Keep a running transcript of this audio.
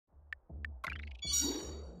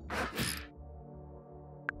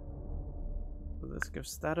So this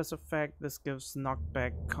gives status effect, this gives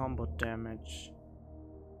knockback combo damage.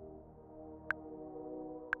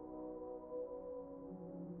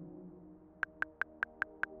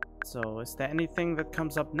 So, is there anything that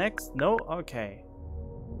comes up next? No? Okay.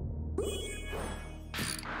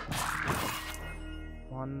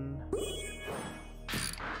 1,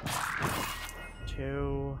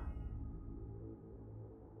 2,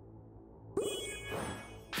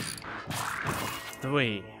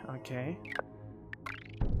 3. Okay.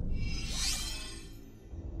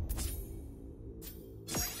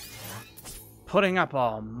 Putting up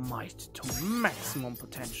our might to maximum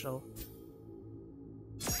potential.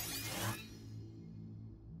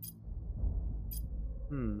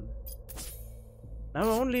 Now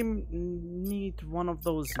I only need one of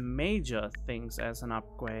those major things as an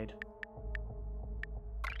upgrade.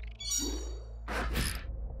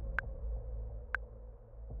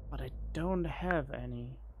 But I don't have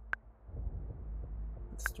any.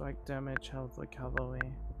 Strike damage, health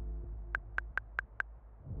recovery.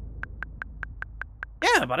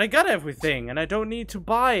 Yeah, but I got everything and I don't need to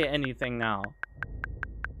buy anything now.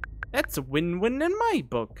 That's a win-win in my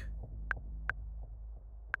book.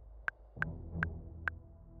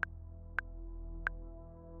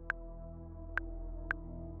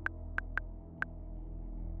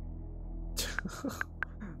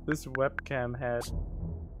 This webcam head.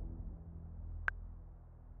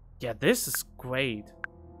 Yeah, this is great.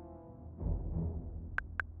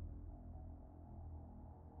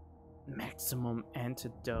 Maximum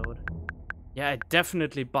antidote. Yeah, I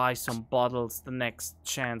definitely buy some bottles the next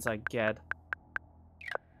chance I get.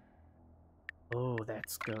 Oh,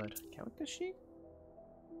 that's good. Character sheet?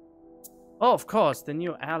 Oh, of course, the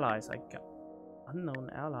new allies I got. Unknown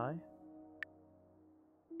ally.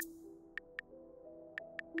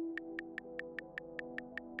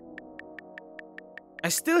 I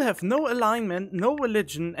still have no alignment, no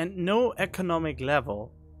religion, and no economic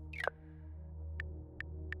level.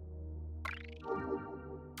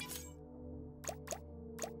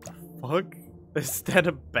 Fuck? Is that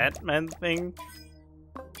a Batman thing?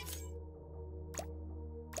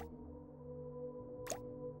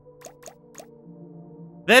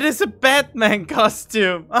 That is a Batman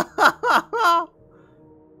costume!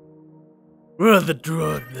 We're the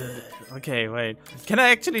drug. Okay, wait. Can I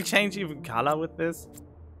actually change even color with this?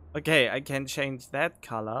 Okay, I can change that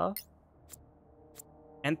color.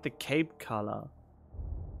 And the cape color.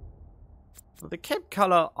 So the cape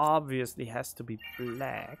color obviously has to be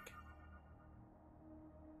black.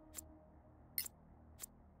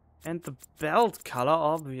 And the belt color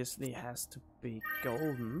obviously has to be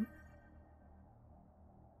golden.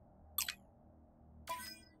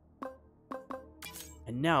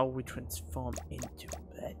 And now we transform into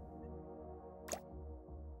Batman.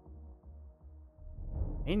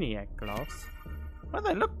 Maniac gloves. Well,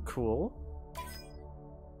 they look cool.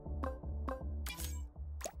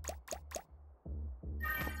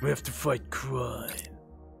 We have to fight crime.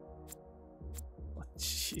 Oh,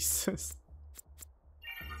 Jesus.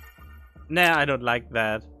 Nah, I don't like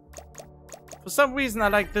that. For some reason, I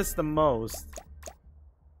like this the most.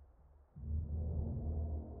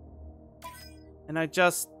 And I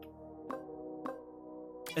just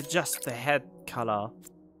adjust the head color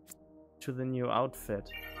to the new outfit.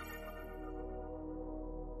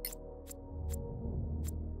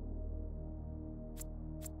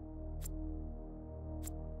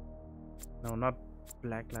 No, not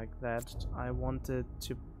black like that. I want it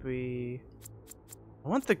to be... I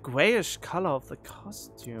want the grayish color of the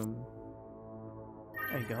costume.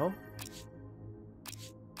 There you go.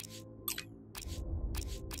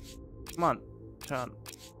 Come on, turn.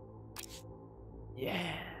 Yeah.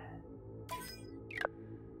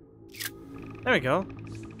 There we go.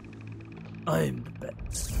 I'm the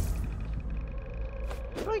best.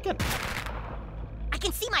 What do I get? I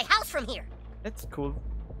can see my house from here. That's cool.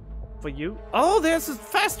 For you? Oh, there's a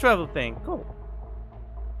fast travel thing. Cool.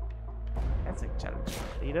 That's a challenge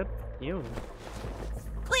completed. You.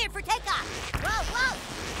 Cleared for takeoff. Whoa, whoa.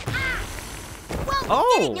 Ah! Whoa,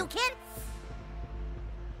 Oh. you did it, new kid.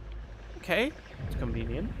 Okay. It's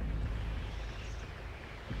convenient.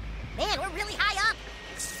 Man, we're really high up.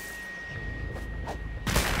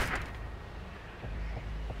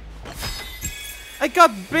 I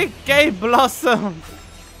got big gay blossom.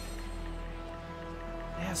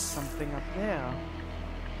 There's something up there.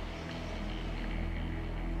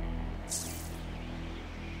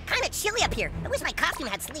 Kinda chilly up here. I wish my costume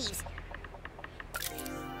had sleeves.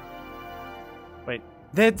 Wait,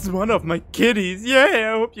 that's one of my kitties.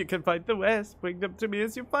 Yeah, I hope you can find the rest. Bring them to me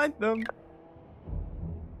as you find them.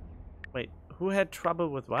 Wait, Who had trouble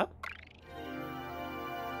with what?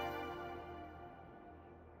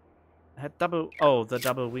 Had double... Oh, the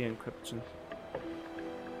double re-encryption.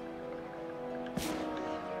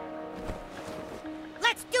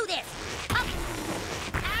 Let's do this! Oh.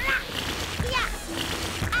 Ah. Yeah.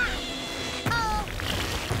 Ah. Oh.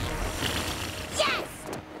 Yes!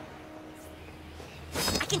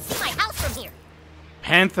 I can see my house from here.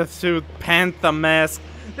 Panther suit, panther mask.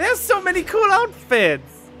 There's so many cool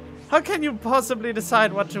outfits! How can you possibly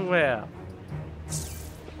decide what to wear?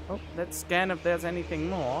 Oh, let's scan if there's anything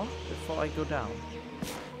more before I go down.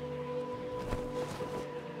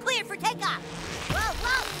 Cleared for takeoff! Whoa,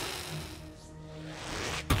 whoa!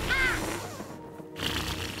 Ah.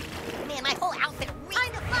 Man, my whole outfit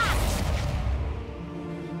kind of fly!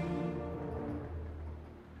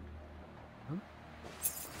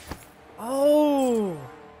 Oh!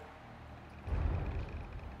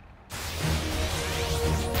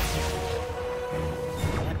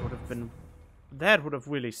 That would have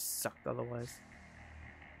really sucked otherwise.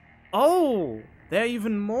 Oh! There are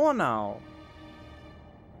even more now.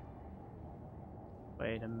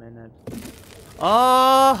 Wait a minute.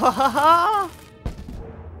 Oh! Ha ha ha!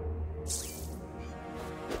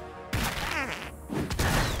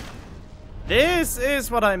 This is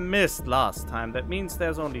what I missed last time. That means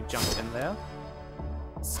there's only junk in there.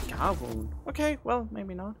 Scar wound. Okay, well,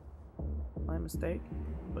 maybe not. My mistake.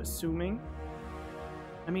 Assuming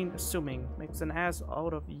makes an ass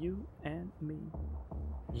out of you and me.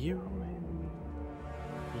 You and me.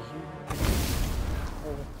 You and me.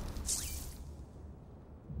 Oh.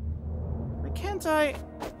 Why can't I?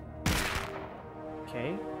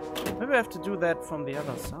 Okay. Maybe I have to do that from the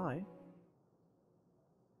other side.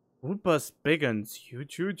 Woodbus Biggins.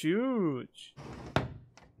 Huge, huge, huge.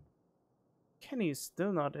 Kenny is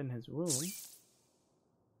still not in his room.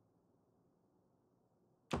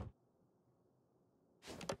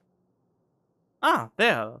 Ah,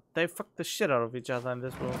 there. They fucked the shit out of each other in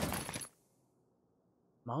this room.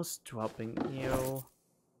 Mouse dropping. Ew.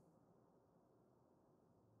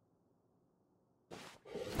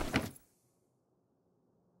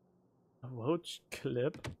 A roach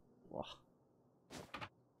clip. Whoa.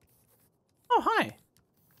 Oh, hi.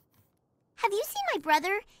 Have you seen my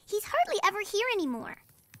brother? He's hardly ever here anymore.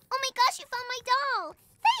 Oh my gosh, you found my doll!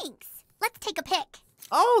 Thanks! Let's take a pic.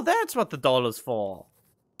 Oh, that's what the doll is for.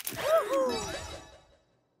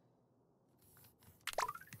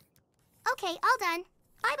 Okay, all done.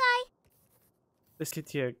 Bye-bye. This kid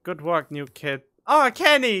here. Good work, new kid. Oh,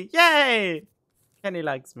 Kenny! Yay! Kenny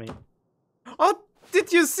likes me. Oh,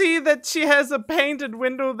 did you see that she has a painted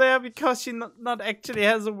window there because she not actually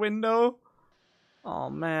has a window? Oh,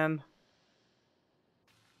 man.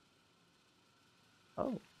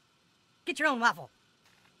 Oh. Get your own waffle.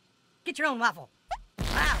 Get your own waffle.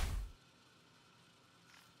 Wow.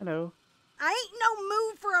 Hello. I ain't no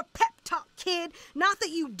mood for a pep talk, kid. Not that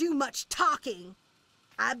you do much talking.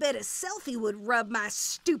 I bet a selfie would rub my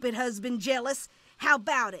stupid husband jealous. How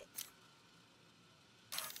about it?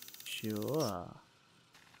 Sure.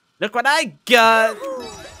 Look what I got!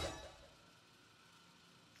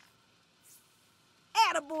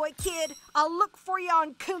 Attaboy, kid. I'll look for you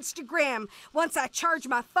on Kunstagram once I charge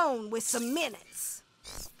my phone with some minutes.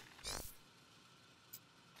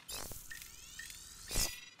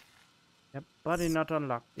 Yep, body not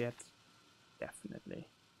unlocked yet. Definitely.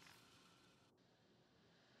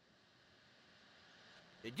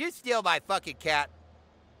 Did you steal my fucking cat?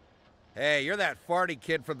 Hey, you're that farty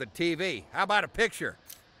kid from the TV. How about a picture?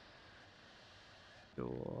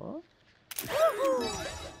 Sure.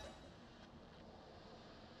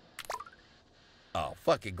 Oh,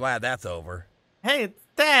 fucking glad that's over. Hey, it's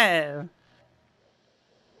there!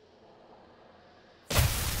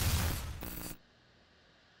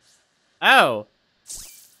 Oh!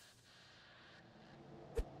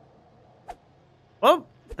 Well,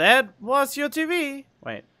 that was your TV.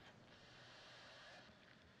 Wait.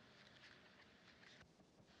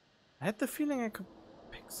 I had the feeling I could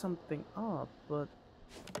pick something up, but...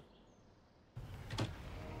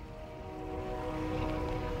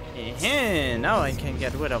 Now I can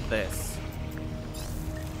get rid of this.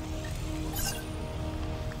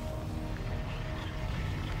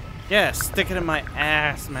 Yeah, stick it in my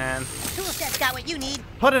ass, man. Tool set's got what you need.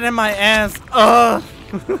 Put it in my ass. Ugh.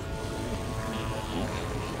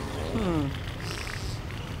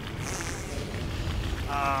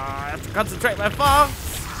 I have to concentrate my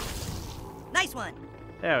focus. Nice one.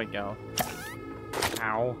 There we go.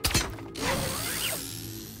 Ow.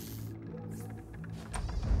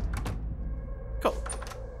 Cool.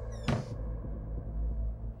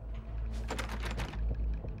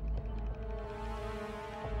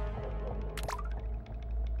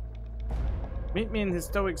 Meet me in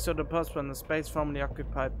historic soda post when the space formerly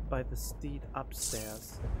occupied by the steed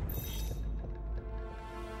upstairs.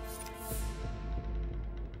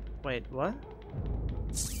 Wait, what?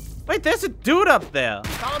 Wait, there's a dude up there!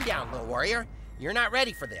 Calm down, little warrior. You're not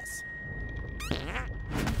ready for this.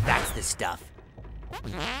 That's the stuff.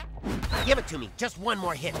 Give it to me. Just one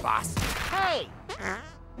more hit, boss. Hey!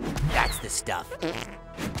 That's the stuff.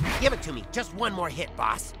 Give it to me. Just one more hit,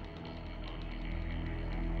 boss.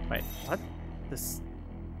 Wait, what? This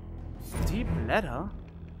deep letter?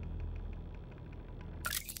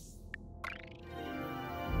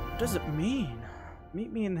 What does it mean?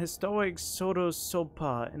 Meet me in historic Sodo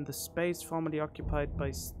Sopa in the space formerly occupied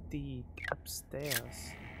by Steed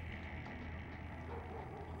upstairs.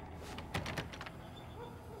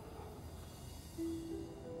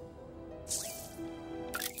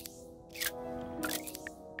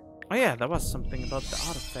 Oh yeah, there was something about the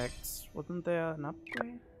artifacts. Wasn't there an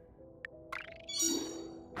upgrade?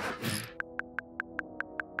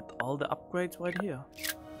 All the upgrades right here.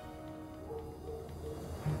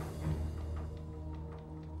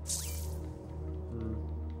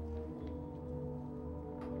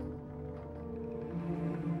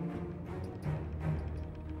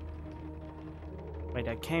 Wait,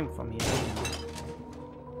 I came from here.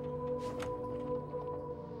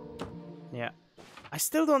 Yeah. I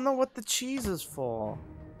still don't know what the cheese is for.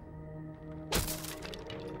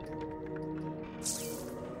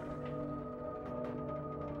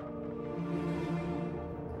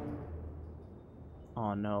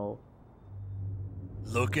 Oh no.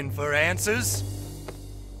 Looking for answers?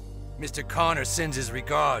 Mr. Connor sends his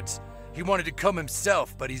regards. He wanted to come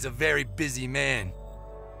himself, but he's a very busy man.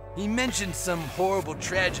 He mentioned some horrible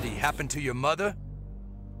tragedy happened to your mother.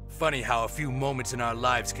 Funny how a few moments in our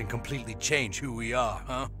lives can completely change who we are,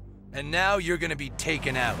 huh? And now you're gonna be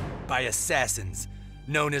taken out by assassins,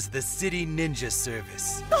 known as the City Ninja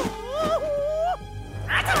Service.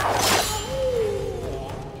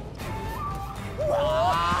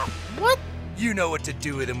 What? You know what to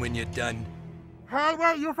do with them when you're done. Hey,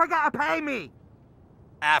 wait, you forgot to pay me.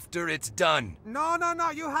 After it's done. No.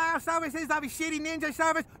 You hire services of a shitty ninja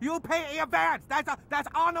service, you pay in advance. That's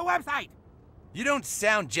on the website. You don't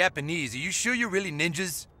sound Japanese. Are you sure you're really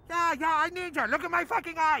ninjas? Yeah, I ninja. Look at my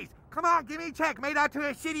fucking eyes. Come on, give me a check made out to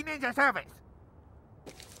a shitty ninja service.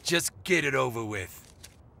 Just get it over with.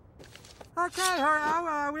 Okay,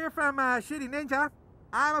 Haro, we're from Shitty Ninja.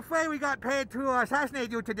 I'm afraid we got paid to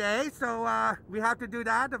assassinate you today, so we have to do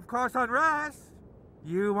that, of course, on Russ.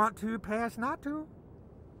 You want to pay us not to?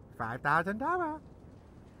 $5,000.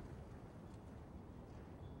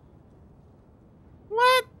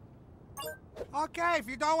 What? Okay, if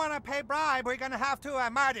you don't want to pay bribe, we're gonna have to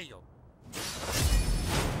murder you.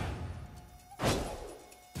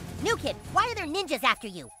 New kid, why are there ninjas after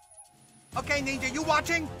you? Okay, Ninja, you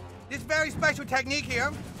watching? This very special technique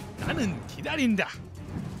here. 나는 기다린다.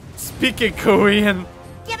 Speaking Korean.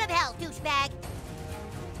 Give him hell, douchebag.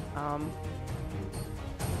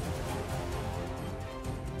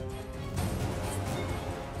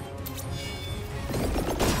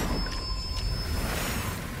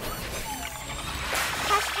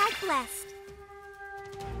 Blessed.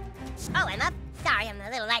 Oh, I'm up. Sorry, I'm a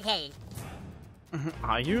little lightheaded.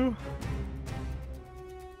 Are you?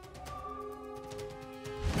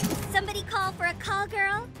 Somebody call for a call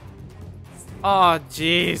girl? Oh,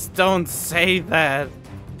 jeez, don't say that.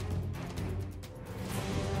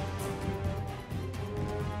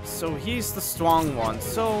 So he's the strong one,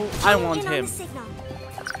 so I want him.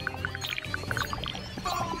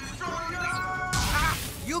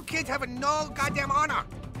 You kids have no goddamn honor.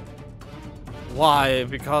 Why?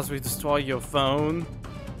 Because we destroy your phone?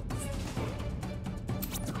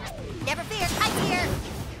 Never fear, I'm here.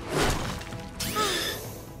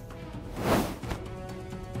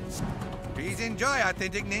 Please enjoy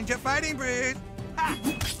authentic ninja fighting, breed.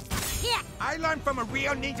 Yeah. I learned from a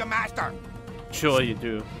real ninja master. Sure you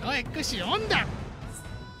do. 너의 끝이 온다.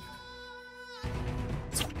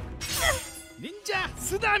 닌자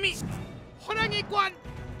쓰다미 호랑이 관.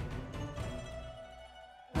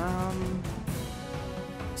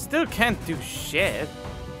 Still can't do shit.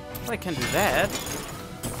 I can do that.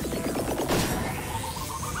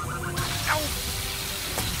 Ow.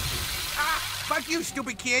 Fuck you,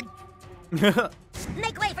 stupid kid.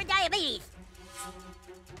 Make way for diabetes.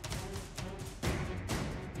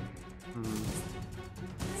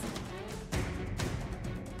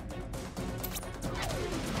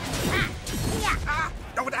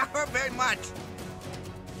 Oh, that hurt very much.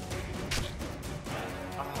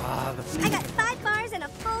 I got 5 bars and a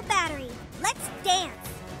full battery. Let's dance.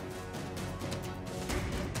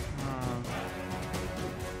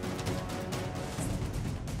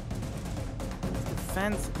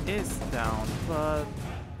 defense is down, but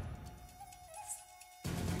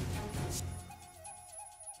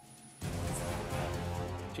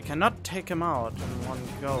she cannot take him out in one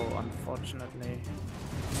go, unfortunately.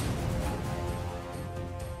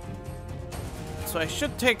 So I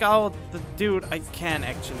should take out the dude I can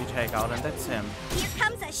actually take out, and that's him. Here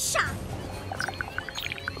comes a shock.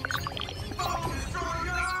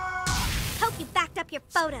 Hope you backed up your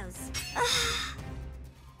photos.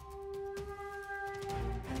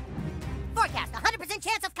 Forecast, 100%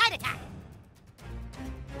 chance of kite attack.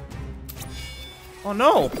 Oh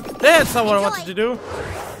no! That's not what I wanted to do!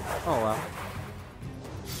 Oh well.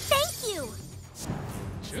 Thank you.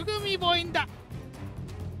 죽음이 보인다.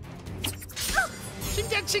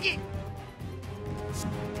 심장치기.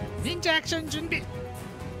 닌자 액션 준비.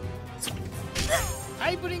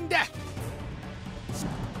 아이브링 다.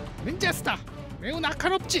 닌자 스타. 매우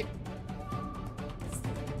날카롭지.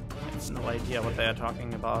 I have no idea what they are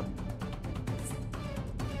talking about.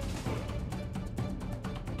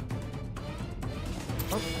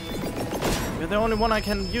 Oh. You're the only one I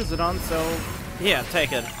can use it on, so yeah,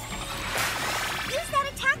 take it. Use that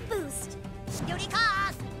attack boost. Duty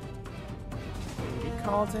calls. He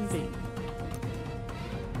calls indeed.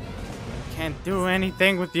 Can't do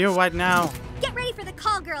anything with you right now. Get ready for the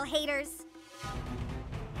call, girl haters.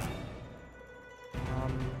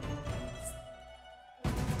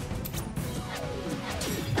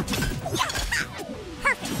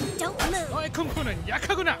 Perfect. Don't move. 너의 쿵푸는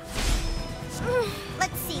약하구나.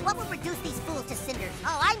 Let's see, what will reduce these fools to cinders?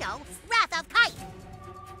 Oh, I know. Wrath of Kite.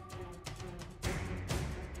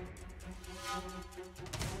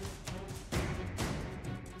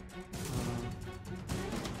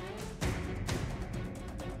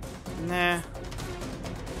 Nah.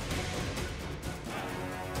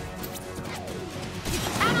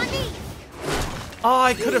 Count on me. Oh,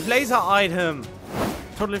 I could have laser eyed him.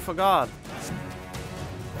 Totally forgot.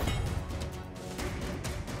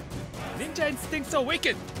 Ninja instincts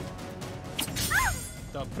awaken.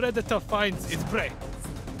 The predator finds its prey.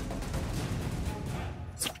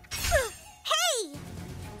 Hey!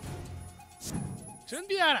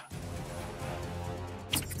 준비하라.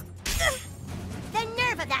 The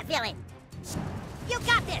nerve of that villain. You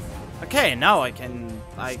got this. Okay, now I could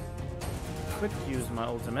use my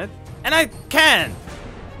ultimate. And I can!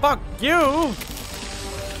 Fuck you!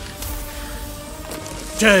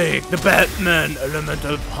 Take the Batman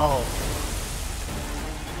elemental power.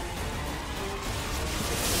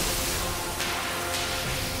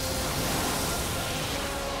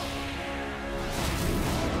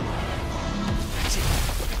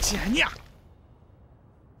 끝이 아니야.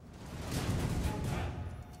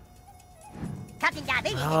 Captain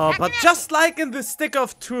Davy. Oh, but just like in the Stick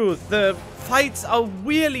of Truth, the fights are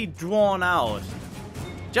really drawn out.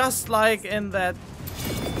 Just like in the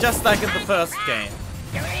first game.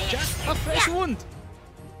 Just a fresh wound.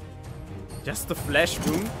 Just the flesh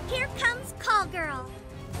wound. Here comes Call Girl.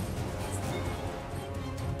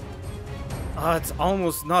 Oh, it's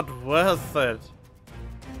almost not worth it.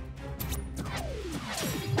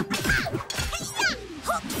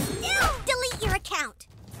 Delete your account.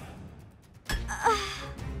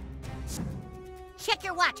 Check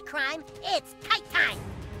your watch, Crime. It's kite time.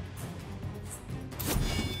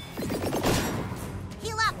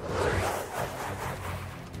 Heal up.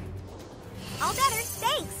 All better,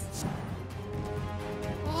 thanks.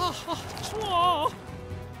 아, 추워.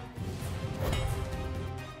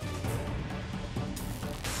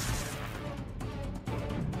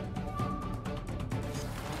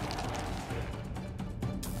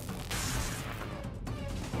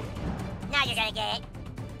 Now you're gonna get it.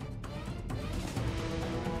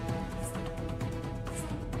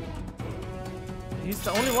 He's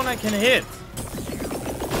the only one I can hit.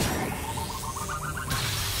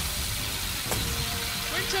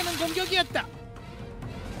 괜찮은 공격이었다.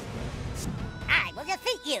 I will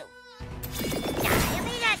defeat you.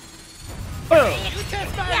 Diabetes. You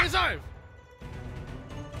test my reserve.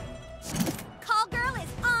 Call Girl is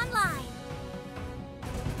online.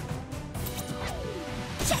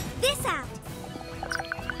 Check this out.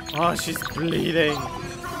 Oh, she's bleeding.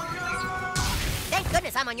 Thank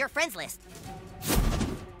goodness I'm on your friends list.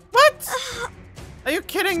 What? Are you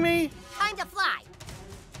kidding me? Time to fly.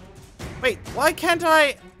 Wait, why can't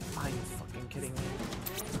I? Are you fucking kidding me?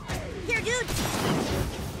 Here, dude.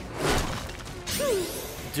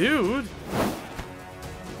 Dude?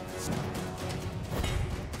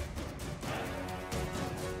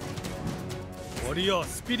 Warrior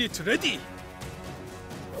spirit ready.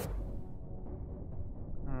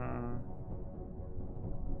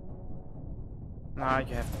 Nah,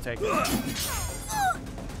 you have to take it.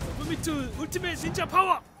 ultimate ninja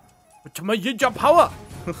power. Ultimate ninja power.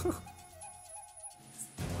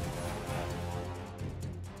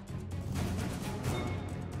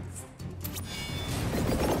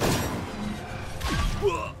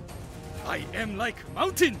 I am like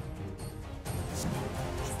mountain.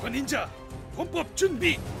 슈퍼 닌자 범법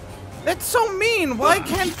준비. That's so mean. Why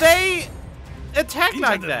can't they attack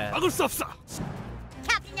like 닌자들은 that? 막을 수 없어.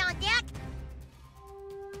 Captain on deck.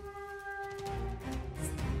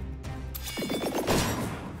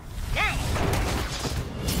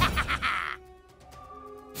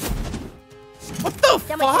 What the Someone's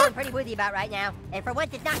feeling fuck? pretty woozy about right now, and for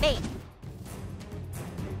once it's not me.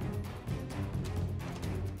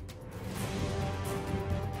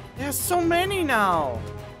 There's so many now.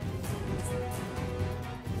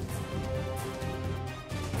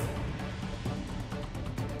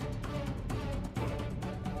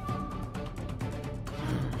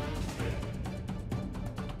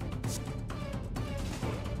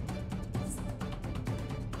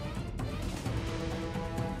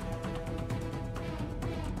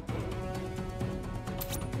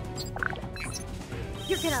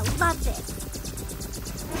 You're gonna love this.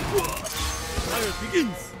 Fire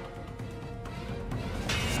begins.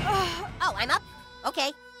 Oh, I'm up?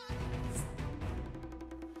 Okay.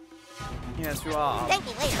 Yes, you are. Thank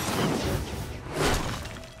me later.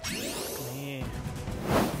 Me.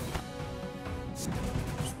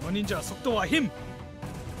 슈퍼 닌자 속도와 힘.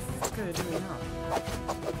 What are you doing now?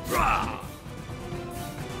 라!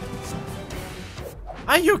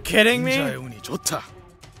 Are you kidding me? 닌자의 운이 좋다.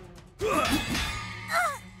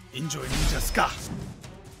 인조의 닌자 스카.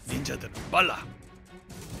 닌자들은 빨라.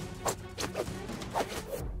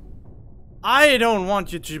 I don't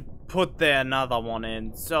want you to put there another one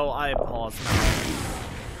in, so I pause now.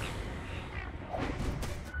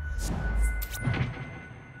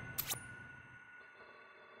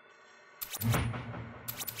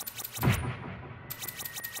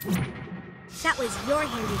 That was your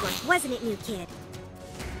handiwork, wasn't it, new kid?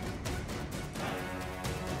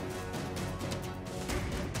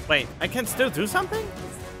 Wait, I can still do something?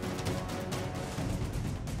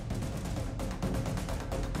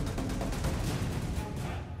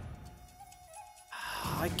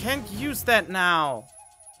 I can't use that now.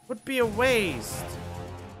 Would be a waste.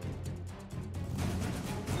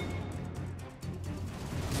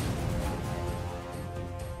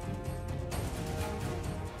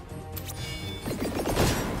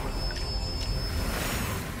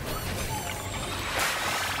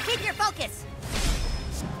 Keep your focus.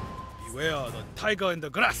 Beware the tiger in the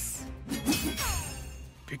grass.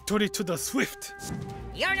 Victory to the swift.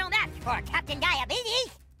 You're no match for Captain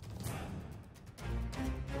Diabetes.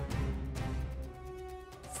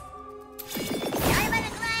 Diamond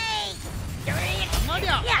Blade.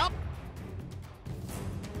 Yeah.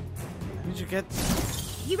 Did you get?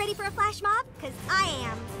 You ready for a flash mob? Cause I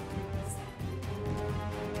am.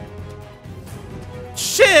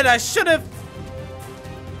 Shit! I should have.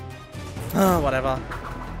 Oh, whatever.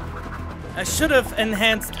 I should have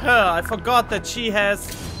enhanced her. I forgot that she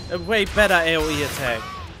has a way better AoE attack.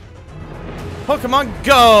 Pokemon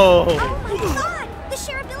Go! Oh my god! The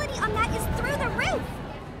shareability on that is through the roof!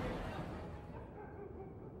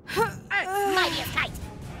 Mighty as kite.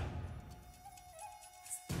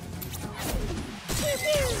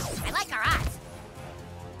 I like our odds.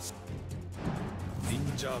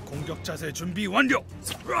 닌자 공격 자세 준비 완료.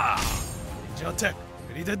 라! 닌자 어택.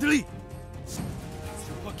 베리 데들리.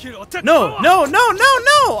 슈퍼킬 어택. No, no, no, no,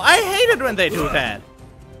 no! I hate it when they do that.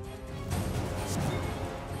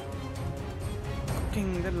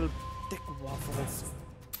 Fucking little dick waffles.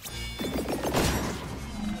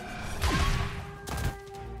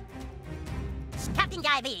 Captain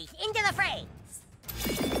Diabetes, into the fray.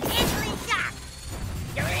 Insulin shock.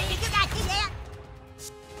 You got this, yeah?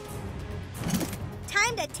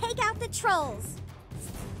 Time to take out the trolls.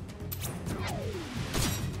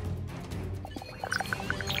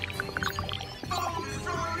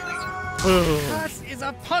 Curse is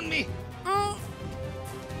upon me.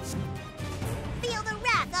 Feel the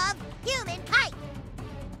wrath of human kite.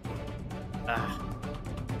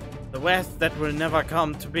 The West that will never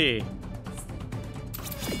come to be.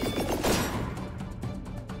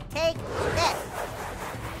 Take this.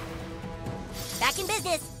 Back in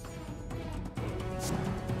business.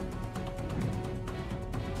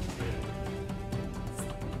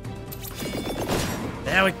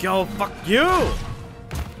 There we go. Fuck you.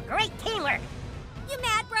 Great teamwork. You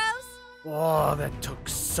mad, bros? Oh, that took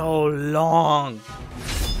so long.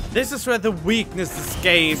 This is where the weakness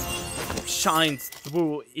escape shines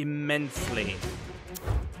through immensely.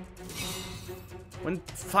 When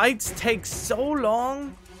fights take so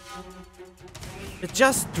long, It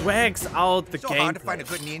just drags out the So game. hard to find a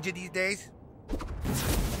good ninja these days.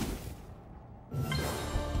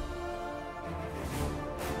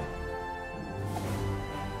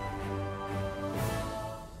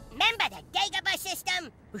 Remember the Dagobah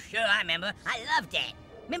system? Sure, I remember. I loved it.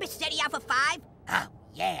 Remember Steady Alpha 5? Oh,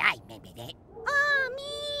 yeah, I remember that. Oh,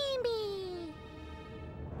 Mimi.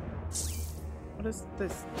 What is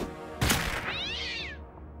this?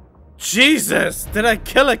 Jesus! Did I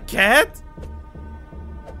kill a cat?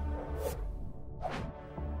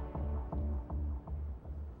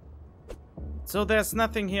 So there's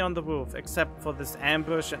nothing here on the roof except for this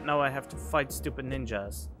ambush, and now I have to fight stupid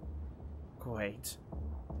ninjas. Great.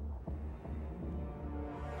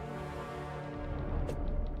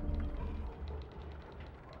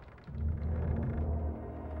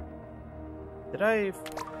 Did I...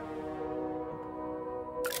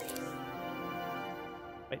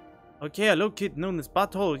 Wait. Okay, hello kid known as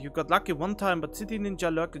Butthole. You got lucky one time, but City Ninja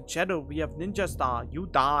lurk in shadow. We have Ninja Star. You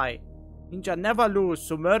die. Ninja never lose,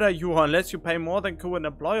 so murder you unless you pay more than cool an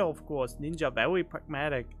employer, of course. Ninja very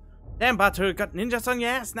pragmatic. Damn, Butthole, got ninjas on your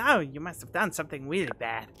ass now. You must have done something really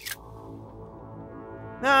bad.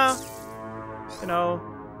 No. You know.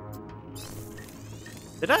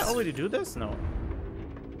 Did I already do this? No.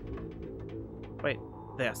 Wait,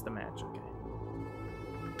 there's the match, okay.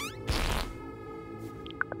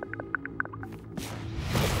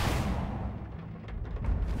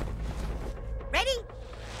 Ready?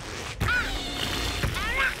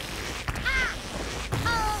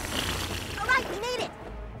 All right, we made it.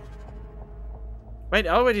 Wait,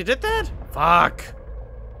 I already did that? Fuck.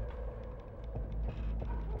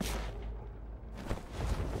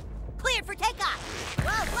 Cleared for takeoff.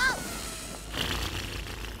 Whoa, whoa.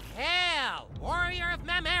 Hail, warrior of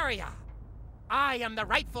Mamaria! I am the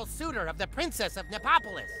rightful suitor of the Princess of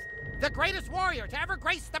Nepopolis, the greatest warrior to ever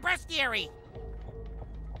grace the bestiary.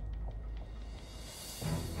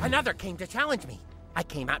 Another came to challenge me. I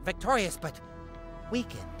came out victorious, but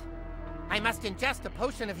weakened. I must ingest a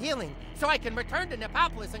potion of healing so I can return to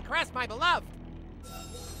Nepopolis and caress my beloved.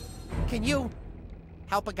 Can you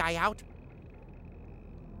help a guy out?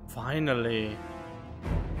 Finally.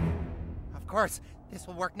 Of course, this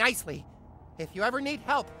will work nicely. If you ever need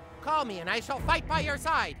help, call me and I shall fight by your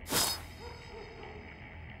side.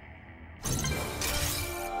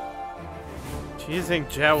 Teasing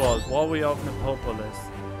Gerald, warrior of Nepopolis.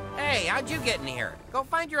 Hey, how'd you get in here? Go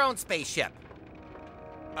find your own spaceship.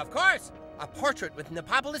 Of course, a portrait with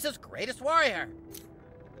Nepopolis' greatest warrior.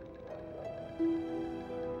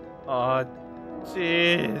 Oh,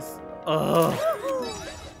 jeez. Oh.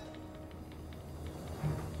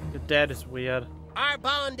 Your dad is weird. Our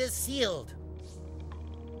bond is sealed.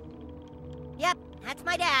 Yep, that's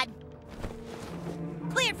my dad.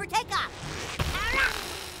 Cleared for takeoff.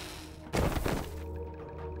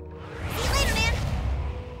 See you later, man.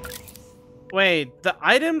 Wait, the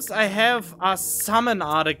items I have are summon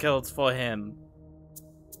articles for him.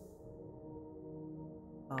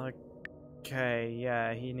 Okay,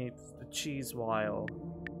 yeah, he needs the cheese vial.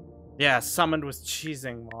 Yeah, summoned with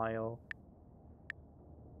cheesing vial.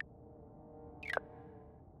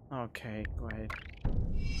 Okay, great.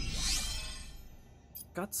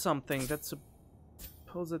 Got something that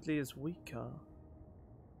supposedly is weaker.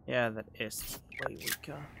 Yeah, that is way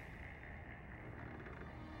weaker.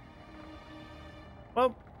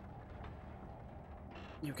 Well,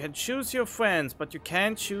 you can choose your friends, but you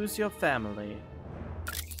can't choose your family.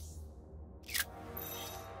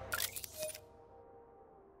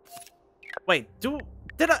 Wait, do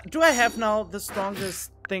I have now the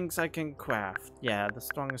strongest things I can craft? Yeah, the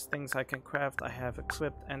strongest things I can craft I have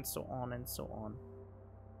equipped, and so on and so on.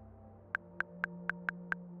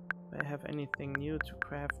 Do I have anything new to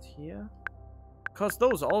craft here? Because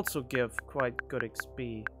those also give quite good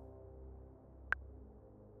XP.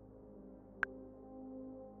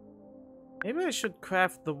 Maybe I should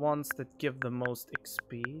craft the ones that give the most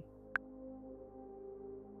XP.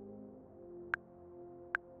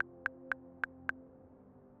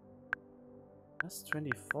 Plus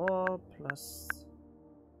 24, plus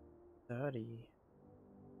 30.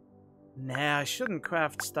 Nah, I shouldn't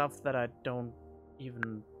craft stuff that I don't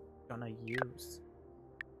even gonna use.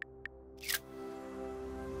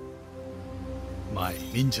 My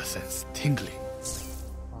ninja sense tingling.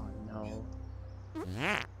 Oh no.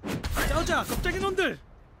 싸우자, 겁쟁이 놈들!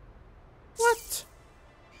 What?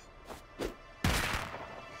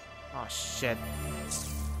 Oh shit.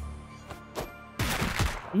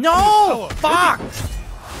 No! Fuck!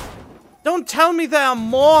 Don't tell me there are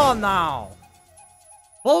more now!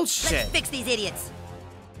 Bullshit! Let's fix these idiots.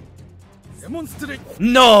 데몬스트레이트.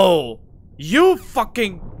 No! You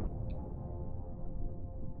fucking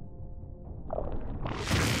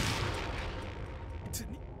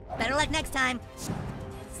Better luck next time.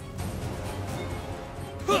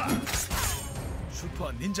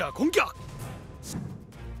 슈퍼 닌자 공격!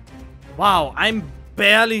 Wow, I'm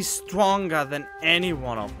barely stronger than any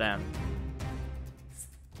one of them.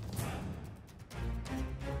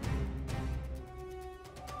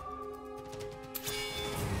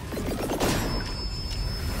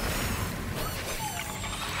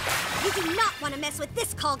 You do not want to mess with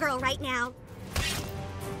this call girl right now.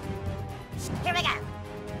 Here we go.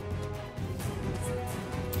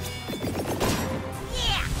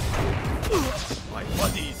 Yeah! My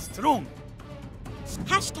body is strong.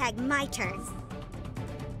 Hashtag my turn.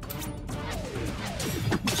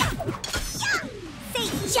 Say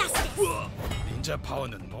justice. 닌자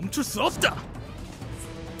파워는 멈출 수 없다.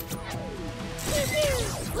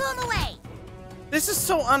 Blew him away. This is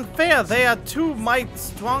so unfair. They are 2 might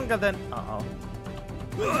stronger than. Uh-oh.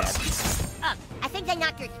 Oh, I think they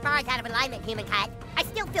knocked your spars out of alignment, human cat. I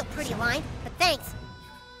still feel pretty aligned, but thanks.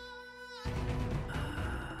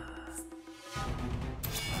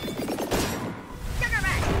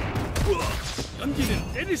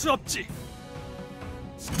 연기는 때릴 수 없지.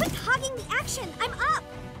 Quit hogging the action. I'm up.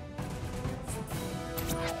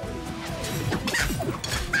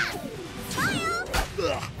 Smile.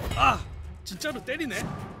 아, 진짜로 때리네.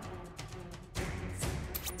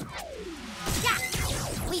 Yeah,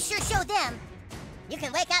 we sure showed them. You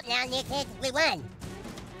can wake up now, new kid. We won.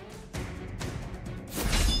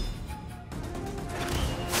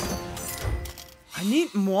 I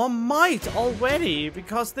need more might already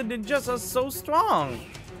because the ninjas are so strong.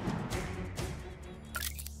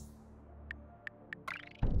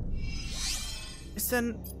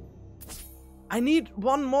 Listen, I need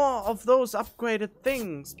one more of those upgraded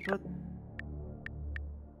things, but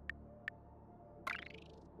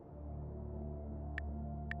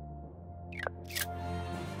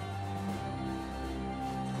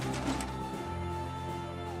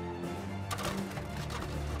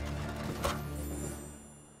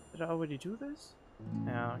did I already do this?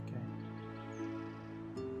 Yeah, okay.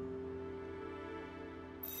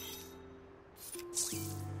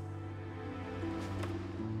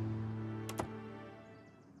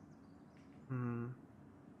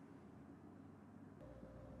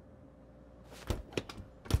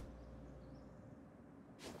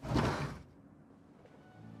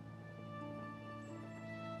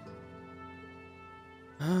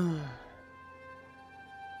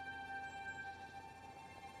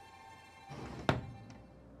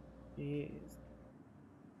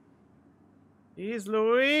 Jeez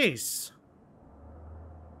Louise!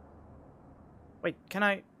 Wait, can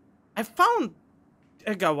I found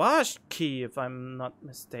a garage key if I'm not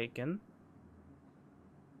mistaken.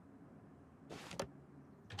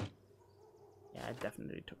 Yeah, I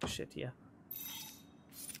definitely took a shit here.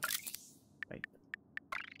 Wait.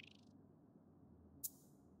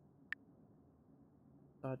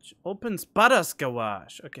 Dodge opens Butter's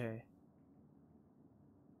garage. Okay.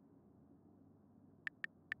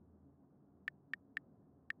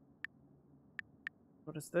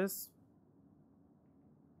 What is this?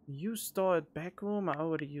 You store it back room. I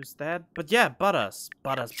already used that. But yeah, Butters.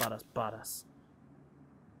 Butters.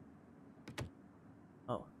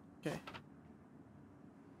 Oh, okay.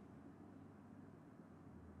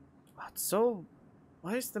 But so,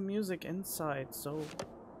 why is the music inside so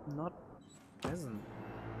not pleasant?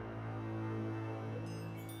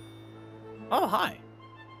 Oh, hi.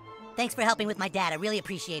 Thanks for helping with my dad. I really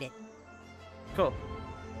appreciate it. Cool.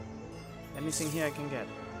 Anything here I can get?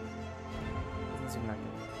 Doesn't seem like it.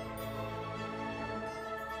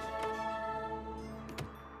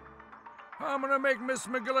 I'm gonna make Miss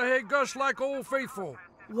McGillahay gush like Old Faithful.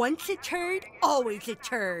 Once a turd, always a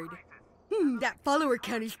turd. That follower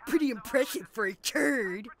count is pretty impressive for a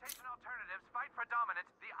turd.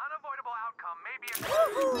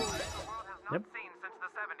 Yep.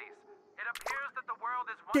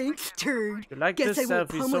 Thanks, turd. You like Guess this I won't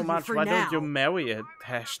selfie pummel so you much, for why now. don't you marry it?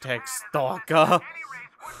 Hashtag stalker.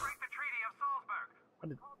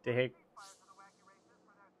 What the heck?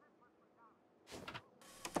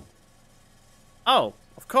 Oh,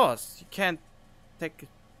 of course. You can't take a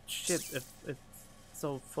shit if it's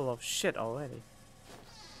so full of shit already.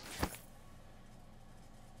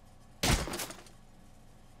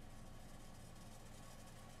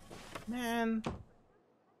 Man.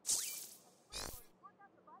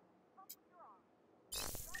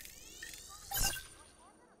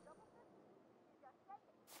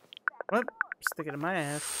 Well, stick it in my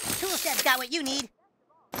ass. Tool set's got what you need.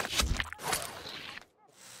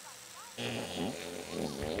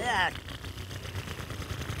 Ugh.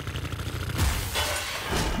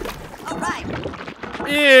 All right.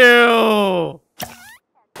 Ew!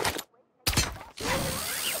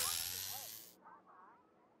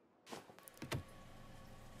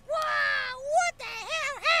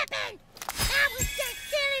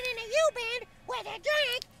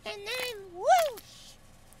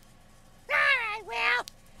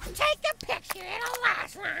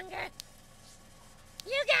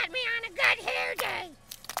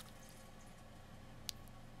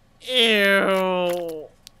 Ew.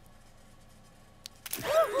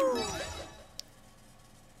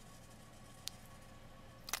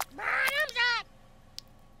 Bottoms up.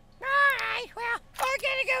 Alright, well, we're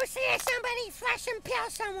gonna go see if somebody flushed some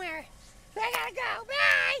pills somewhere. I gotta go.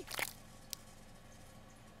 Bye!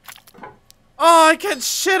 Oh, I can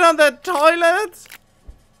shit on the toilet?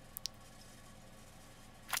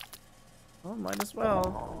 Oh, might as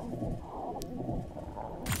well.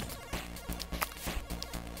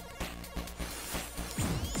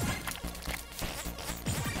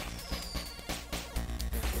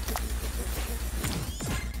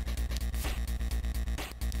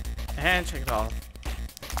 And check it off.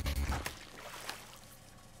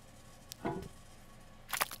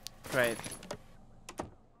 Great.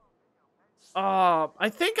 I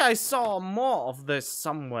think I saw more of this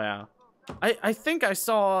somewhere. I think I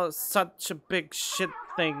saw such a big shit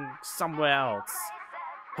thing somewhere else.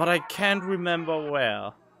 But I can't remember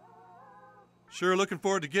where. Sure looking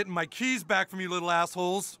forward to getting my keys back from you little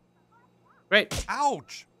assholes. Great.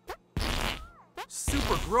 Ouch!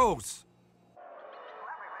 Super gross.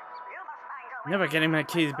 Never getting my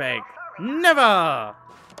keys back. Never!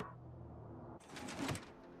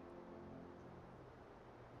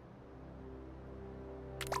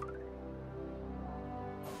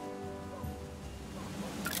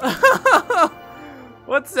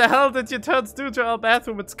 What the hell did you turds do to our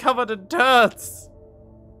bathroom? It's covered in turds.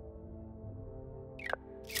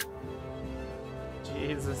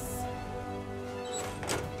 Jesus.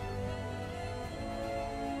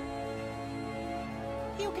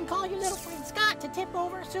 You can call your little friend Scott to tip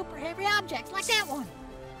over super heavy objects like that one.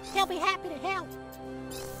 He'll be happy to help.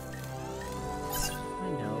 I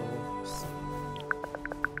know.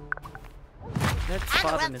 That I'm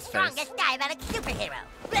spot the in world's his face. strongest diabetic superhero.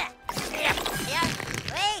 Here we go.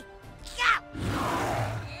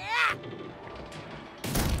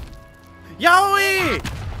 Yowie!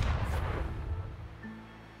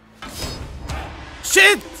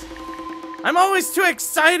 Shit! I'm always too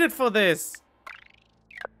excited for this.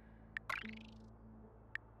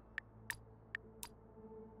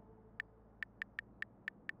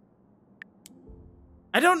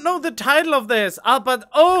 I don't know the title of this, but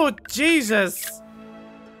oh Jesus!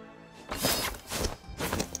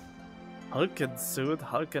 Hulk and suit,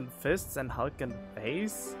 Hulk and fists, and Hulk and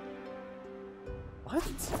face? What?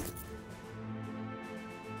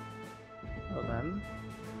 Well then.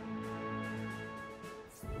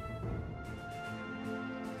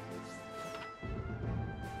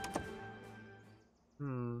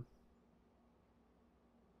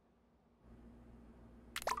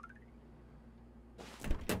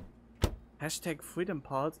 Hashtag freedom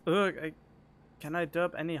pods. Ugh, can I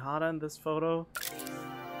derp any harder in this photo?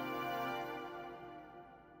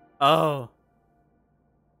 Oh.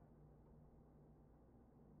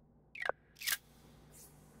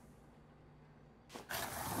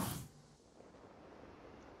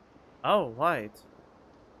 Oh, white.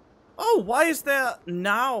 Oh, why is there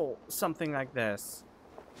now something like this?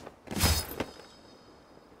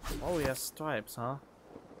 Oh, yeah, stripes, huh?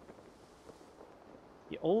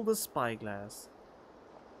 The oldest spyglass.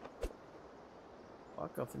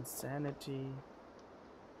 Fuck of insanity.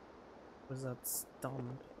 Wizard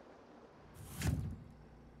stomp.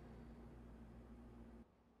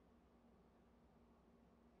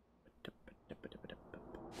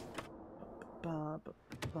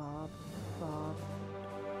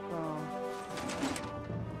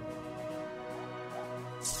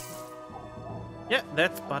 Yeah,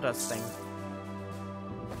 that's Butter's thing.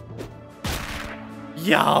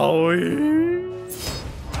 Yowie!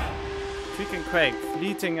 Freaking Craig,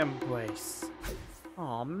 fleeting embrace.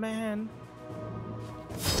 Aw, man.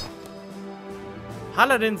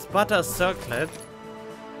 Paladin's Butter Circlet.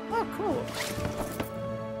 Oh, cool.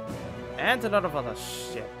 And a lot of other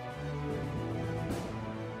shit.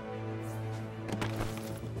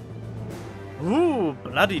 Ooh,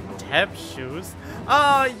 bloody tap shoes.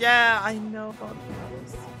 Oh, yeah, I know about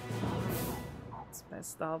those. It's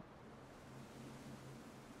messed up.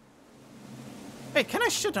 Hey, can I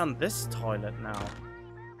shit on this toilet now?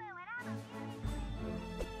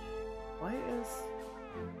 Why is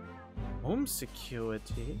home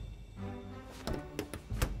security?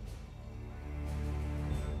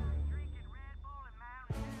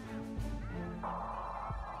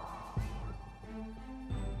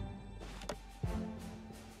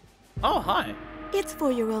 Oh, hi. It's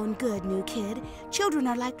for your own good, new kid. Children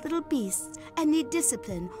are like little beasts and need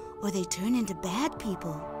discipline, or they turn into bad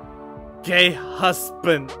people. Gay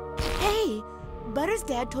husband. Hey, Butter's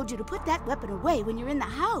dad told you to put that weapon away when you're in the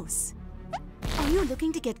house. Are you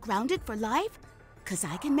looking to get grounded for life? 'Cause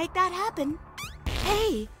I can make that happen.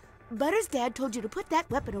 Hey, Butter's dad told you to put that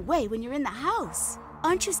weapon away when you're in the house.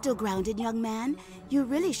 Aren't you still grounded, young man? You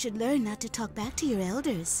really should learn not to talk back to your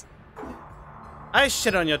elders. I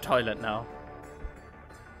shit on your toilet now.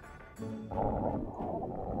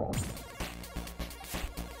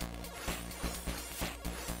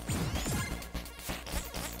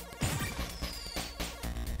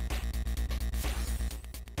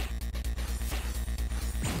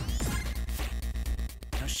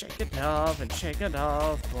 Now shake it off and shake it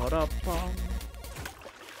off. What up, bomb?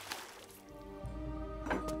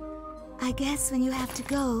 I guess when you have to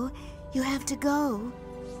go, you have to go.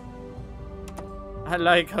 I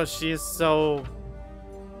like how she's so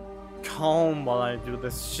calm while I do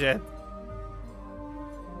this shit.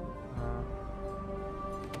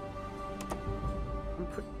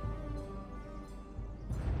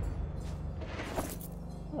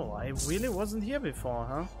 Oh, I really wasn't here before,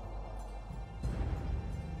 huh?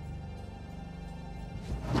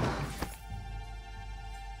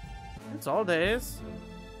 That's all there is.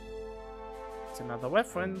 It's another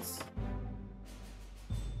reference.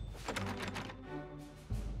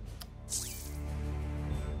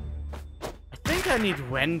 I think I need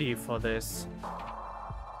Wendy for this.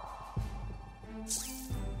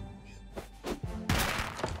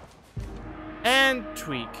 And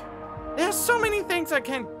tweak. There's so many things I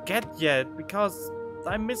can't get yet because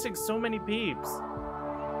I'm missing so many peeps.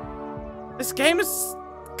 This game is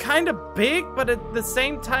kind of big, but at the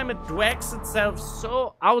same time it drags itself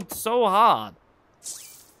so hard.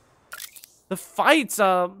 The fights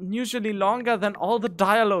are usually longer than all the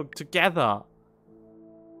dialogue together.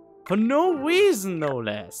 For no reason, no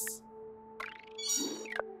less.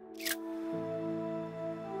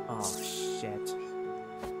 Oh, shit.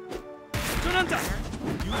 Jonathan,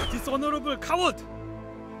 you dishonorable coward!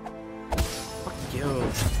 Fuck you.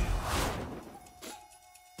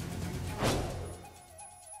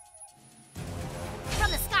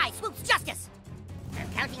 From the sky swoops justice. I'm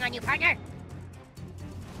counting on you, partner.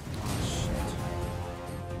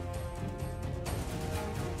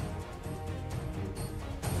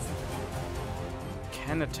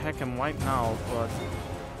 Can attack him right now, but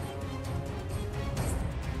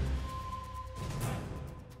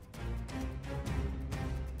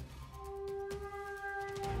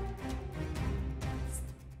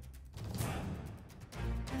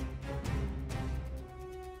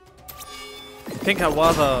I think I'd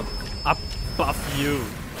rather up-buff you.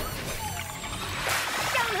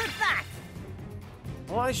 Don't look back.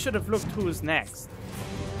 Oh, I should have looked who is next.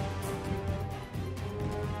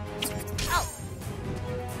 Oh.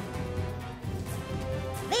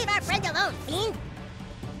 Leave our friend alone, fiend.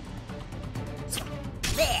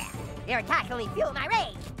 There. Your attack only fueled my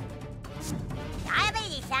rage.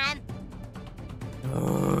 Diabetes, son.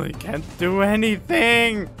 Oh, I can't do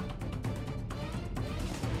anything.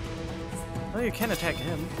 Oh, you can attack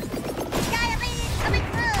him. Diabetes coming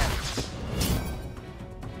through.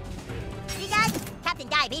 See, guys? Captain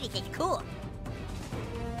Diabetes is cool.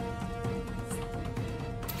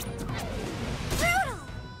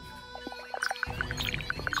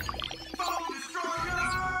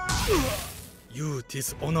 You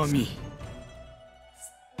dishonor me.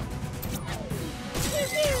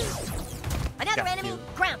 Another enemy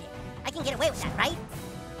grounded. I can get away with that, right?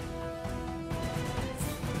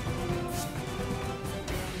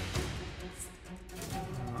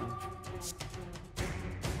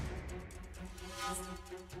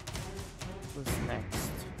 Who's next?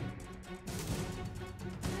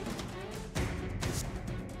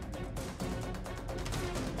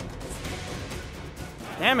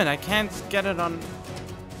 Damn it, I can't get it on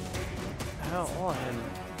her or him.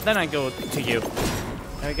 Then I go to you.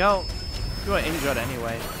 There we go. You are injured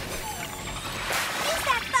anyway. Use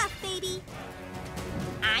that buff, baby.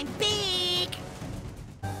 I'm big.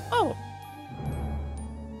 Oh.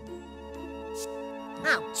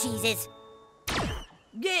 Oh, Jesus.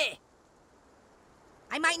 Yeah.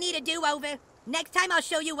 I might need a do-over. Next time I'll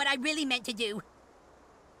show you what I really meant to do.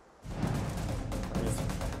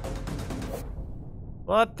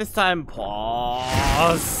 But this time,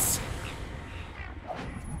 pause.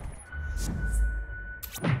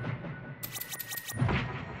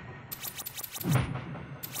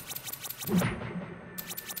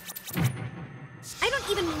 I don't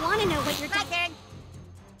even want to know what you're My turn.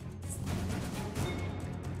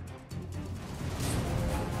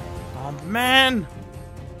 Oh man.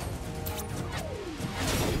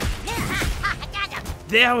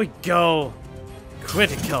 There we go.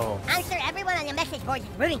 Critical. I'm sure everyone on the message board is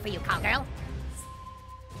rooting for you, call girl.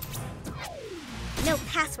 No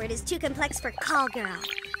password is too complex for call girl.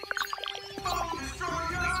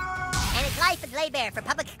 And his life is laid bare for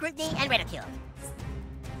public scrutiny and ridicule.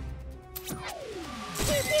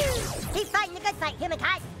 Keep fighting the good fight, human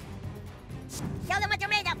kind. Show them what you're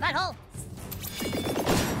made of, butthole.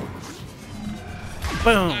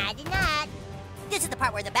 Boom. I did not. This is the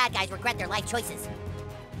part where the bad guys regret their life choices.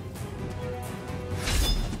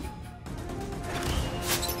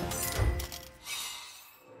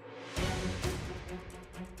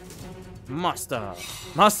 Master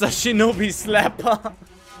Shinobi Slapper.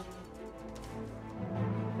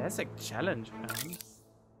 That's a challenge, man.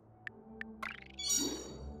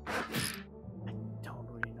 I don't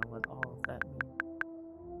really know what all of that means.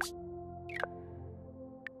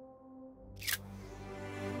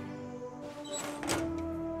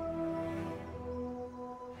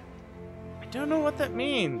 I don't know what that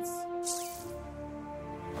means.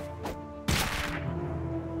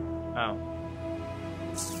 Oh.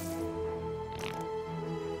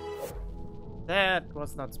 That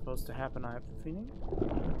was not supposed to happen, I have the feeling.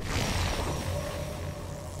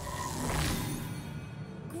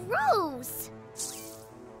 Gross!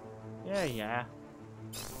 Yeah.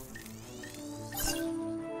 It's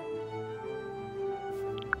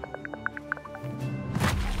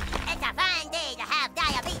a fine day to have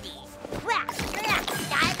diabetes.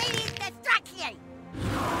 Diabetes destruction.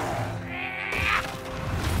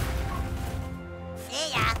 See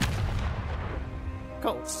ya.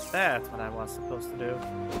 Cool. That's what I was supposed to do.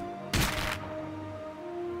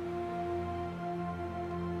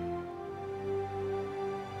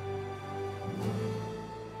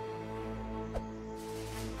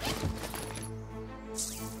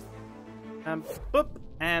 Boop,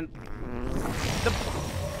 and the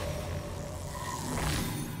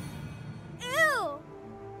Ew!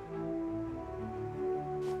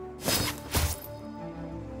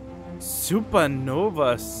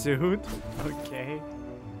 supernova suit. Okay.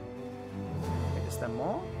 Wait, is there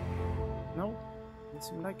more? No,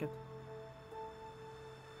 doesn't seem like it.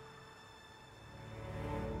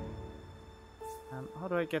 How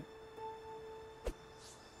do I get?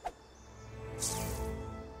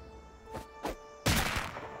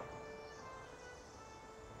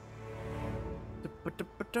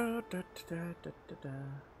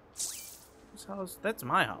 Whose house? That's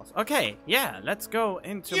my house. Okay, yeah, let's go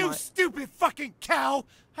into You my... stupid fucking cow!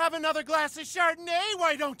 Have another glass of Chardonnay,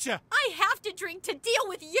 why don't you? I have to drink to deal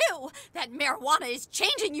with you! That marijuana is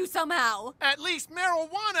changing you somehow! At least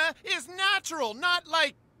marijuana is natural, not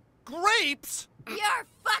like grapes! You're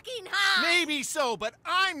fucking high! Maybe so, but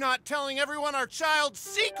I'm not telling everyone our child's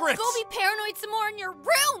secrets! Go be paranoid some more in your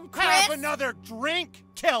room, Chris! Have another drink,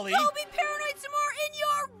 Kelly! Go be paranoid some more in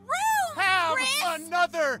your room, Have Chris!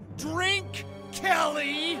 another drink,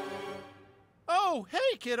 Kelly! Oh,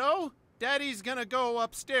 hey, kiddo. Daddy's gonna go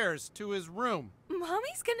upstairs to his room.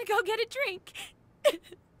 Mommy's gonna go get a drink.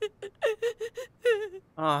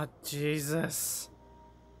 Oh, Jesus.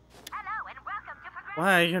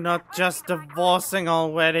 Why are you not just divorcing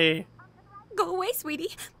already? Go away,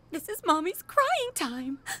 sweetie. This is Mommy's crying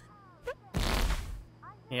time.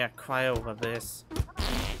 Yeah, cry over this.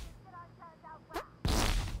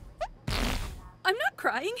 I'm not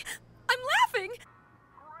crying. I'm laughing.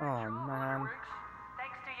 Oh, man.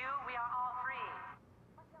 Thanks to you, we are all free.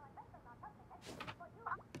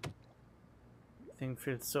 Thing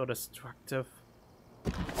feels so destructive.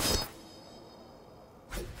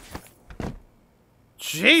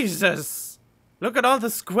 Jesus! Look at all the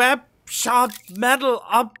scrap sharp metal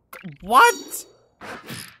up. What?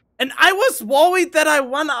 And I was worried that I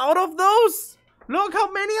run out of those? Look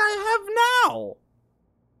how many I have now!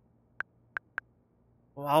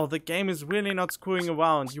 Wow, the game is really not screwing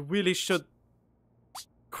around. You really should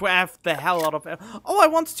craft the hell out of it. Oh, I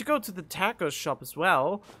wanted to go to the taco shop as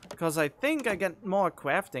well, because I think I get more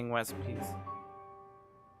crafting recipes.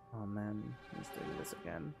 Oh man, he's doing this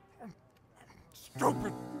again.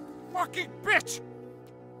 Stupid fucking bitch!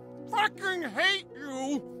 Fucking hate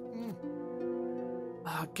you!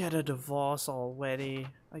 Oh, get a divorce already.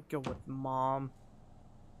 I go with mom.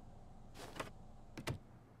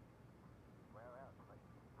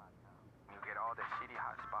 You get all the shitty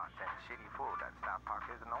hot spots and shitty food that South Park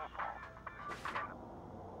is known for.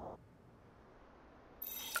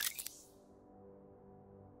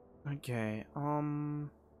 Okay,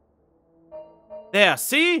 there,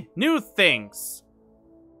 see? New things.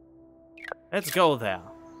 Let's go there.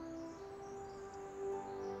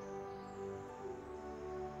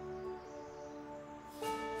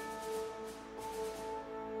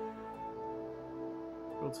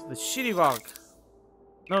 Go to the shitty rock.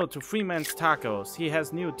 No, to Freeman's Tacos. He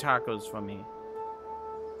has new tacos for me.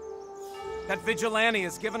 That vigilante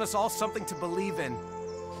has given us all something to believe in.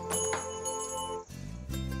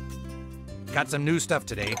 Got some new stuff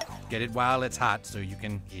today. Get it while it's hot so you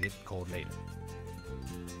can eat it cold later.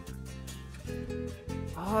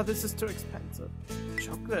 Oh, this is too expensive.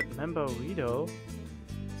 Chocolate member burrito.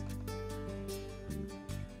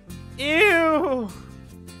 Ew!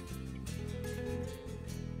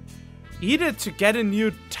 Eat it to get a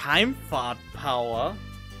new time fart power.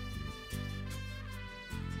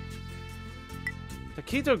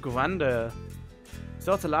 Taquito Grande.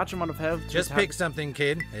 Stores a large amount of health. Just pick something,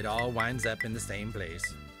 kid. It all winds up in the same place.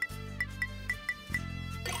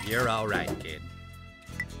 You're all right, kid.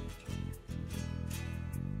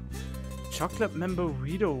 Chocolate member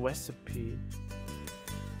burrito recipe.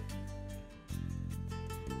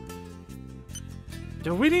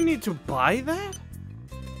 Do we really need to buy that?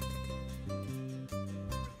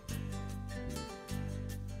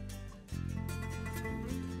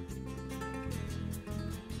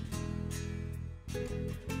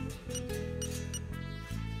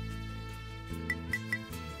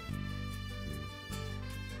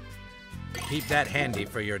 Keep that handy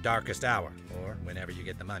for your darkest hour, or whenever you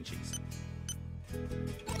get the munchies.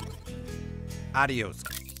 Adios.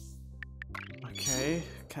 Okay,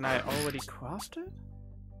 can I already craft it?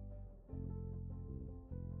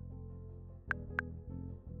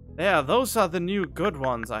 Yeah, those are the new good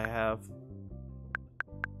ones I have.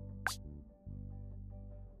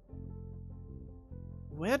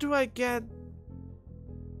 Where do I get...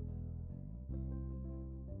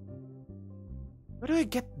 Where do I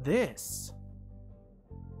get this?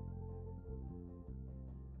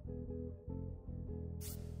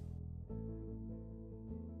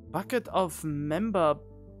 Bucket of member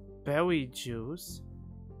berry juice.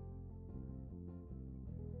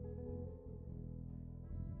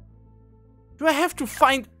 Do I have to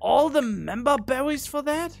find all the member berries for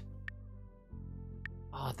that?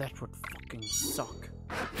 Oh, that would fucking suck.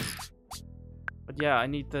 But yeah, I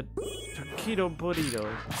need the taquito burrito.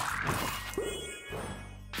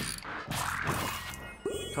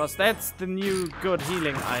 Because that's the new good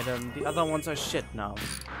healing item. The other ones are shit now.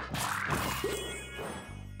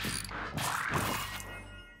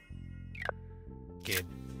 Kid,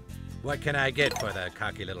 what can I get for the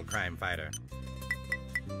cocky little crime fighter?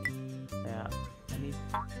 Yeah, I need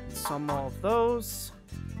some more of those.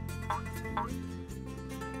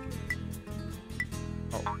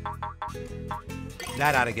 Oh.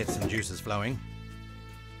 That ought to get some juices flowing.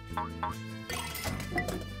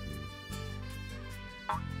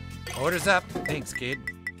 Orders up. Thanks, kid.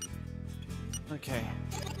 Okay.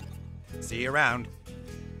 See you around.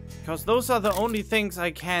 Because those are the only things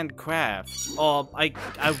I can't craft. Or I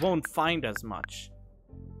won't find as much.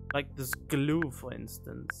 Like this glue, for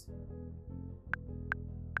instance.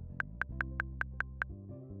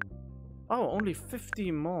 Oh, only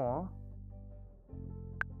 50 more.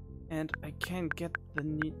 And I can't get a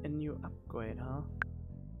new upgrade, huh?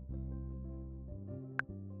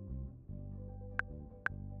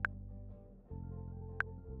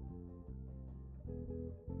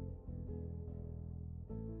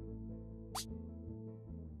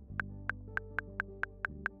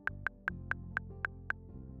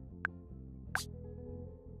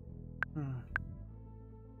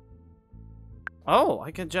 Oh,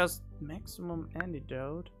 I can just maximum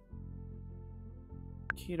antidote.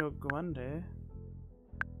 Keto Grande.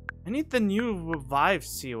 I need the new revive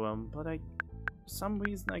serum, but for some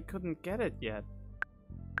reason I couldn't get it yet.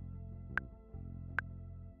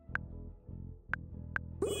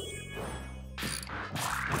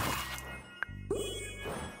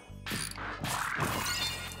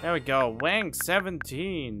 There we go, rank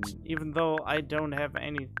 17. Even though I don't have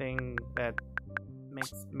anything that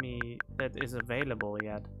is available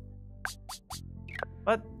yet.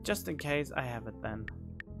 But just in case, I have it then.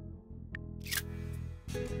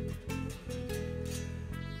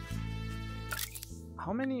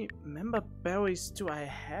 How many member berries do I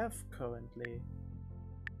have currently?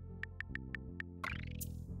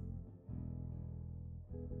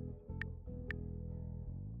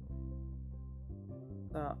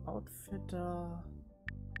 The outfitter,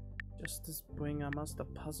 justice bringer, master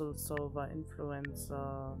puzzle solver,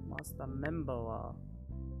 influencer, master memberer.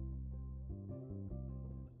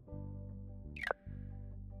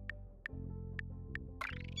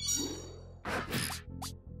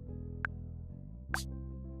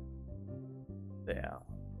 There.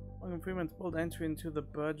 Morgan Freeman's bold entry into the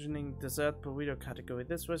burgeoning dessert burrito category.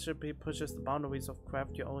 This recipe pushes the boundaries of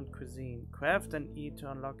craft your own cuisine. Craft and eat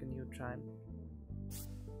to unlock a new time.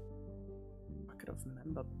 Bucket of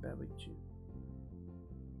member berry juice.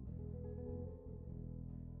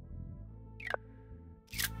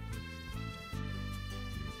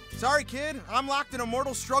 Sorry, kid. I'm locked in a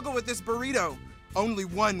mortal struggle with this burrito. Only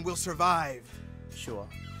one will survive. Sure.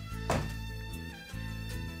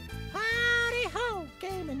 Howdy ho,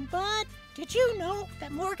 gaming bud. Did you know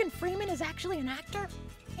that Morgan Freeman is actually an actor?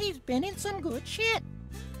 He's been in some good shit.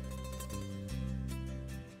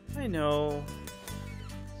 I know.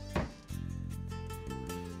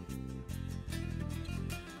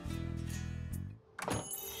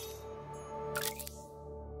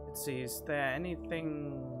 Let's see, is there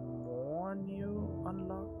anything more new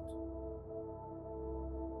unlocked?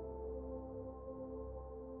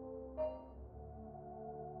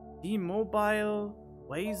 T-Mobile,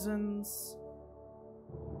 Wazens,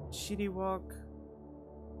 Shitty Walk.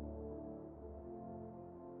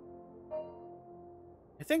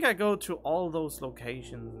 I think I go to all those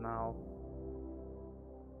locations now.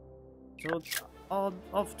 So it's all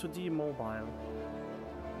off to T-Mobile.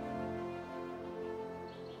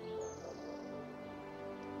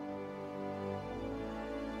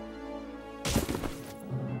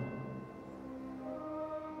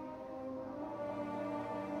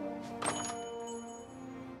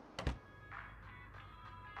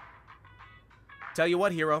 Tell you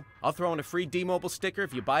what, hero, I'll throw in a free D-Mobile sticker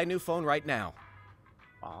if you buy a new phone right now.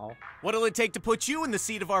 Wow. What'll it take to put you in the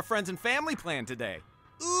seat of our friends and family plan today?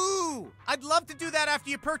 Ooh, I'd love to do that after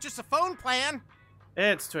you purchase a phone plan.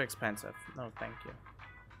 It's too expensive. No, thank you.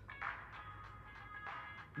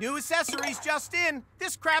 New accessories just in.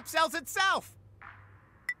 This crap sells itself.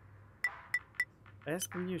 Where's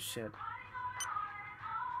the new shit?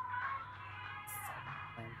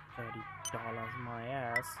 $30 my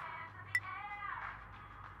ass.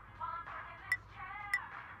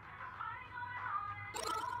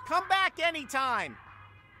 Come back anytime.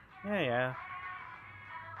 Yeah.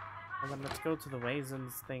 Well, then let's go to the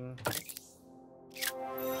Wazens thing.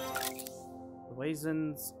 The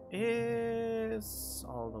Wazens is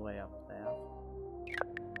all the way up there.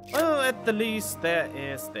 Well, at the least, there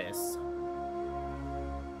is this.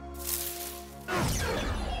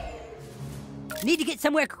 Need to get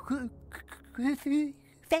somewhere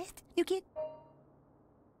fast, you kid?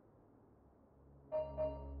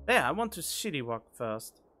 There, I want to shitty walk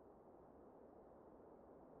first.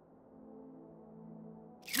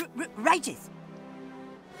 Righteous.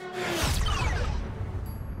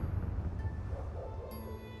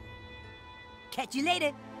 Catch you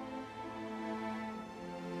later.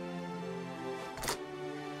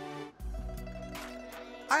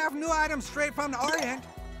 I have new items straight from the Orient.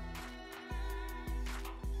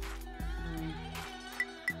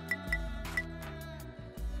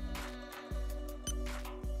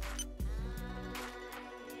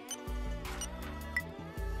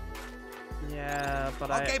 Yeah,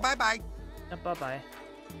 but okay, bye-bye. Yeah, bye-bye.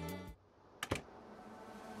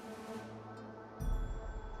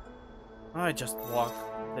 I just walk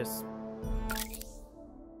this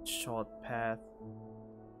short path.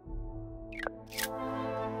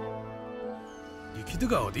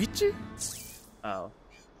 리퀴드가 어디 있지? Oh.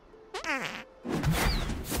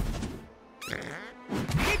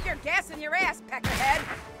 Keep your gas in your ass, peckerhead.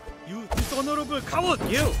 You dishonorable coward!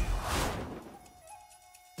 You!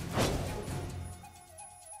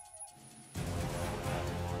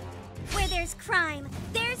 Where there's crime,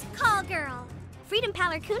 there's Call Girl. Freedom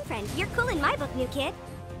Pal or Coon Friend, you're cool in my book, new kid.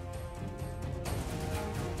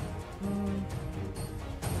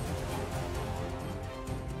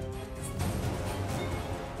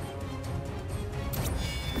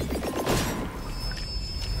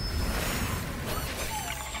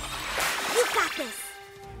 You got this.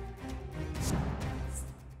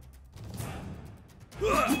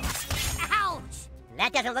 Ouch!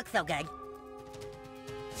 That doesn't look so good.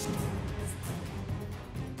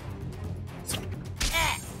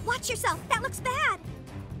 Watch yourself, that looks bad.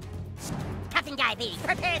 Toughen diabetes,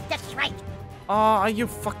 prepare to strike. Oh, are you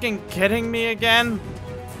fucking kidding me again?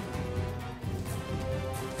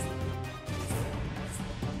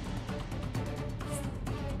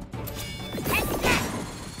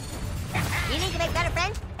 You need to make better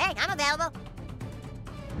friends? Hey, I'm available.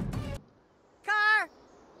 Car!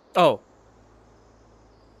 Oh.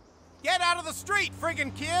 Get out of the street,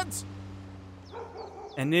 friggin' kids!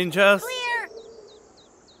 And ninjas? Clear!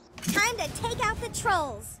 Time to take out the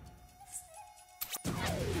trolls.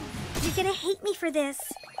 You're gonna hate me for this.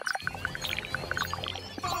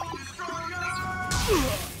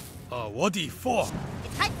 어디 for?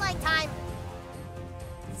 It's pipeline time.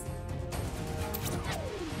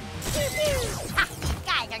 Ha! These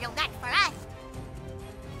guys are no match for us.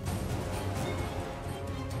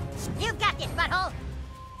 You got this, butthole.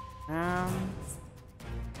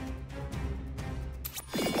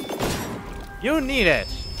 You need it.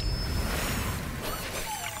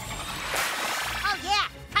 Oh yeah,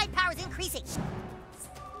 tide power's increasing.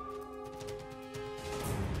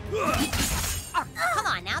 Oh, come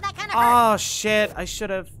on now, that kind of hurt. Oh shit, I should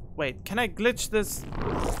have. Wait, can I glitch this?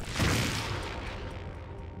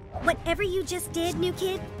 Whatever you just did, new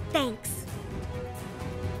kid, thanks.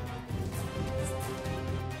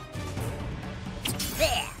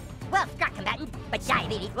 There. Well struck, combatant, but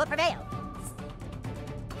diabetes will prevail.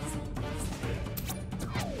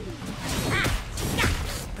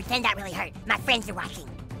 Pretend that really hurt. My friends are watching.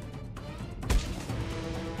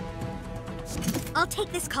 I'll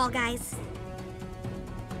take this call, guys.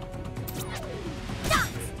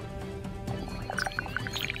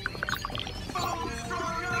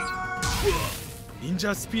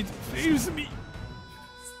 Ninja speed fails me.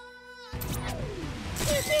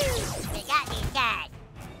 We got these guys.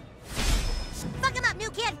 Fuck him up, new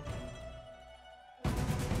kid.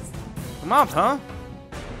 Come up, huh?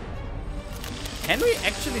 Can we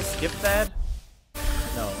actually skip that?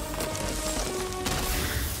 No.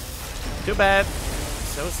 Too bad.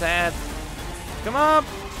 So sad. Come up,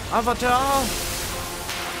 Avatar.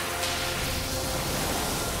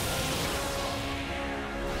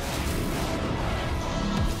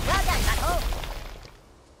 Well done, butthole.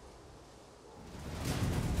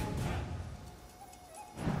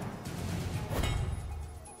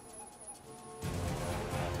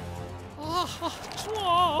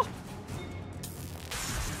 좋아.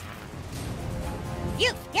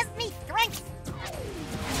 You give me strength.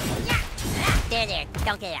 There,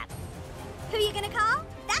 don't get up. Who you gonna call?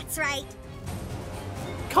 That's right.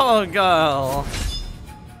 Call girl.